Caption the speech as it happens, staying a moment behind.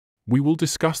We will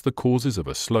discuss the causes of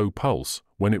a slow pulse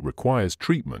when it requires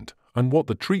treatment and what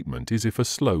the treatment is if a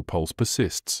slow pulse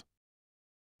persists.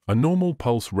 A normal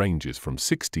pulse ranges from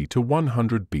 60 to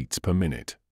 100 beats per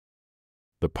minute.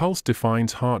 The pulse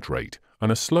defines heart rate,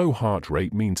 and a slow heart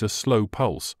rate means a slow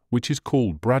pulse, which is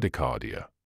called bradycardia.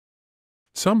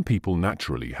 Some people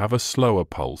naturally have a slower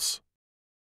pulse.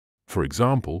 For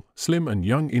example, slim and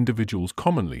young individuals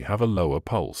commonly have a lower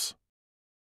pulse.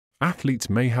 Athletes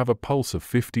may have a pulse of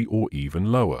 50 or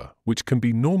even lower, which can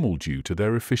be normal due to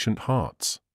their efficient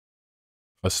hearts.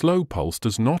 A slow pulse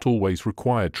does not always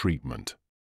require treatment.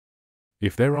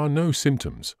 If there are no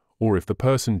symptoms, or if the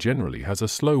person generally has a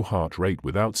slow heart rate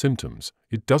without symptoms,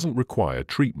 it doesn't require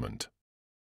treatment.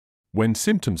 When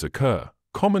symptoms occur,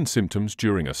 common symptoms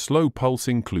during a slow pulse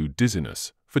include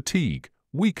dizziness, fatigue,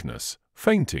 weakness,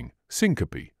 fainting,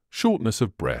 syncope, shortness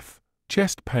of breath,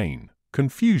 chest pain,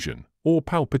 confusion, or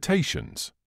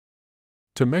palpitations.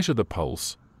 To measure the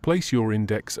pulse, place your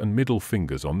index and middle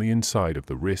fingers on the inside of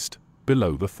the wrist,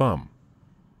 below the thumb.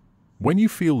 When you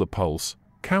feel the pulse,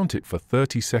 count it for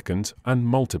 30 seconds and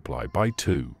multiply by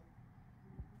 2.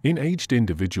 In aged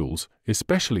individuals,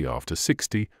 especially after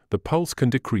 60, the pulse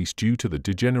can decrease due to the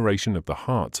degeneration of the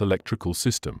heart's electrical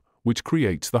system, which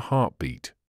creates the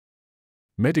heartbeat.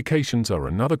 Medications are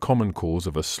another common cause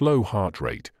of a slow heart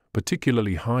rate,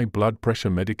 particularly high blood pressure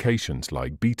medications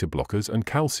like beta blockers and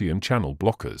calcium channel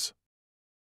blockers.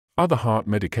 Other heart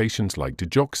medications like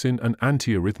digoxin and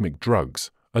antiarrhythmic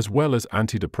drugs, as well as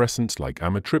antidepressants like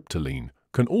amitriptyline,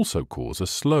 can also cause a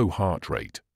slow heart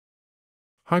rate.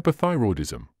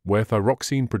 Hypothyroidism, where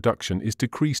thyroxine production is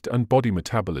decreased and body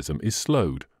metabolism is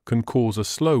slowed, can cause a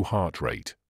slow heart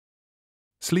rate.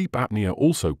 Sleep apnea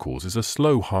also causes a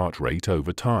slow heart rate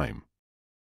over time.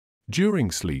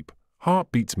 During sleep,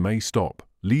 heartbeats may stop,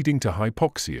 leading to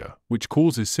hypoxia, which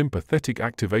causes sympathetic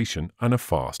activation and a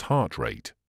fast heart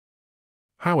rate.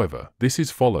 However, this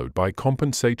is followed by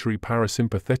compensatory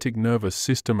parasympathetic nervous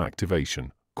system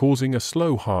activation, causing a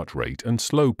slow heart rate and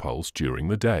slow pulse during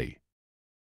the day.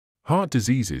 Heart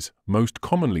diseases, most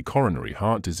commonly coronary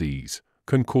heart disease,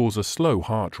 can cause a slow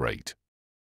heart rate.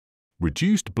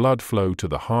 Reduced blood flow to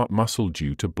the heart muscle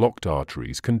due to blocked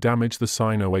arteries can damage the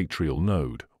sinoatrial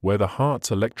node, where the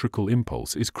heart's electrical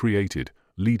impulse is created,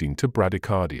 leading to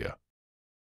bradycardia.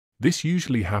 This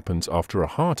usually happens after a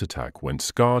heart attack when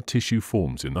scar tissue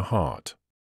forms in the heart.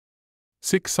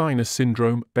 Sick sinus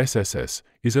syndrome, SSS,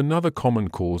 is another common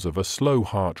cause of a slow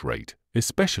heart rate,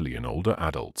 especially in older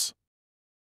adults.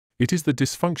 It is the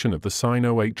dysfunction of the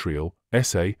sinoatrial,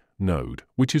 SA, node,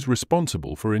 which is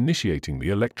responsible for initiating the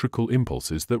electrical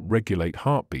impulses that regulate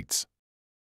heartbeats.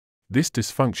 This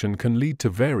dysfunction can lead to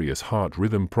various heart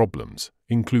rhythm problems,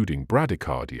 including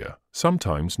bradycardia,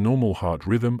 sometimes normal heart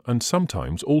rhythm and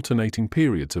sometimes alternating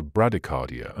periods of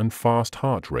bradycardia and fast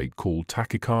heart rate called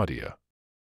tachycardia.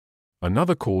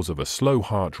 Another cause of a slow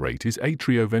heart rate is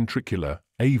atrioventricular,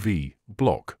 AV,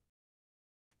 block.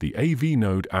 The AV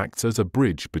node acts as a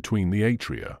bridge between the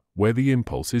atria, where the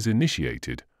impulse is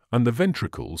initiated, and the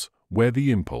ventricles, where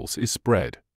the impulse is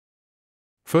spread.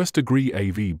 First-degree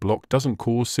AV block doesn't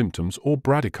cause symptoms or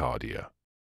bradycardia.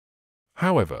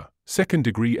 However,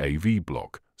 second-degree AV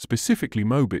block, specifically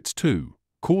Mobitz 2,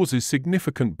 causes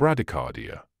significant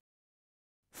bradycardia.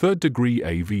 Third-degree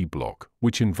AV block,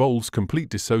 which involves complete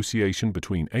dissociation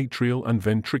between atrial and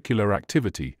ventricular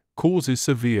activity, causes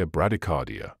severe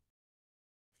bradycardia.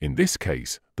 In this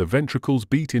case, the ventricles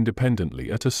beat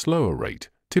independently at a slower rate,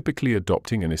 typically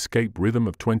adopting an escape rhythm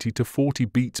of 20 to 40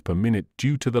 beats per minute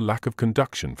due to the lack of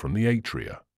conduction from the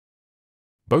atria.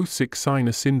 Both sick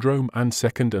sinus syndrome and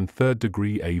second- and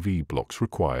third-degree AV blocks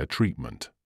require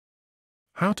treatment.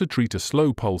 How to treat a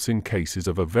slow pulse in cases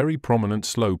of a very prominent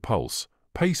slow pulse?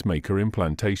 Pacemaker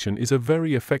implantation is a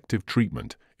very effective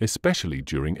treatment, especially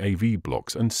during AV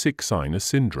blocks and sick sinus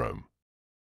syndrome.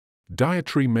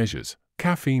 Dietary measures: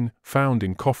 caffeine, found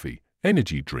in coffee,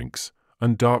 energy drinks,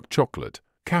 and dark chocolate.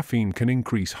 Caffeine can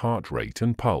increase heart rate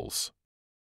and pulse.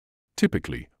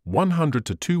 Typically, 100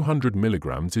 to 200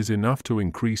 milligrams is enough to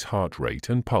increase heart rate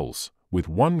and pulse, with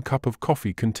 1 cup of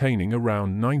coffee containing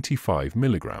around 95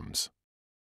 milligrams.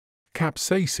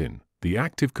 Capsaicin, the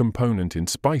active component in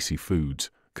spicy foods,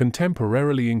 can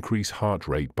temporarily increase heart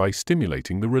rate by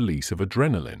stimulating the release of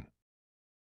adrenaline.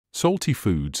 Salty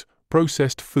foods,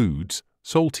 processed foods,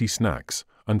 salty snacks,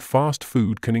 and fast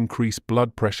food can increase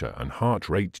blood pressure and heart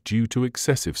rate due to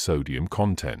excessive sodium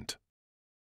content.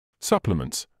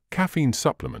 Supplements, caffeine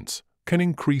supplements, can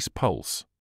increase pulse.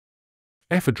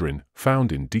 Ephedrine,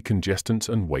 found in decongestants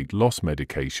and weight loss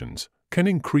medications, can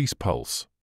increase pulse.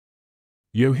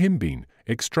 Yohimbine,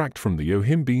 extract from the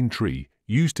yohimbine tree,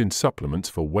 used in supplements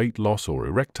for weight loss or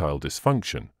erectile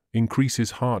dysfunction,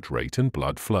 increases heart rate and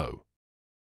blood flow.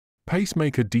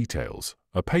 Pacemaker details.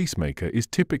 A pacemaker is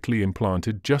typically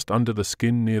implanted just under the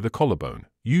skin near the collarbone,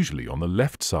 usually on the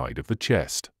left side of the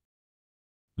chest.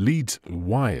 Leads,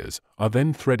 wires, are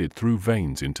then threaded through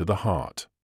veins into the heart.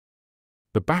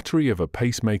 The battery of a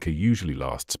pacemaker usually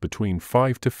lasts between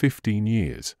 5 to 15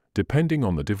 years, depending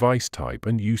on the device type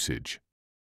and usage.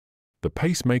 The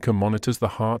pacemaker monitors the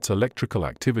heart's electrical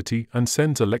activity and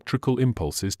sends electrical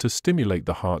impulses to stimulate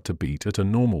the heart to beat at a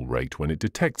normal rate when it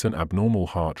detects an abnormal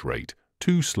heart rate,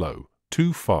 too slow,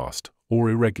 too fast, or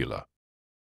irregular.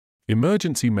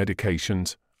 Emergency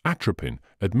medications. Atropine,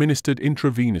 administered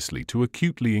intravenously to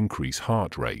acutely increase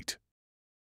heart rate.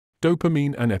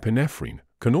 Dopamine and epinephrine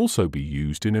can also be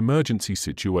used in emergency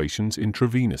situations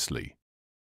intravenously.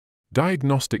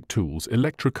 Diagnostic tools.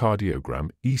 Electrocardiogram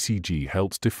 (ECG)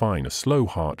 helps define a slow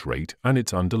heart rate and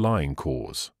its underlying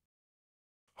cause.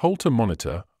 Holter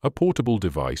monitor, a portable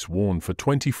device worn for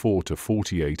 24 to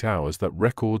 48 hours that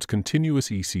records continuous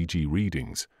ECG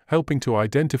readings, helping to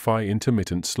identify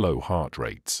intermittent slow heart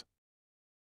rates.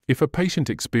 If a patient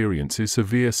experiences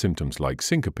severe symptoms like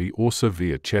syncope or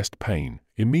severe chest pain,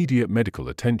 immediate medical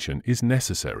attention is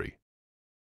necessary.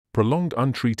 Prolonged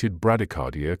untreated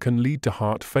bradycardia can lead to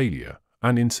heart failure,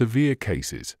 and in severe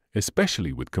cases,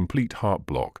 especially with complete heart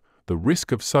block, the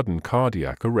risk of sudden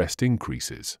cardiac arrest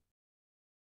increases.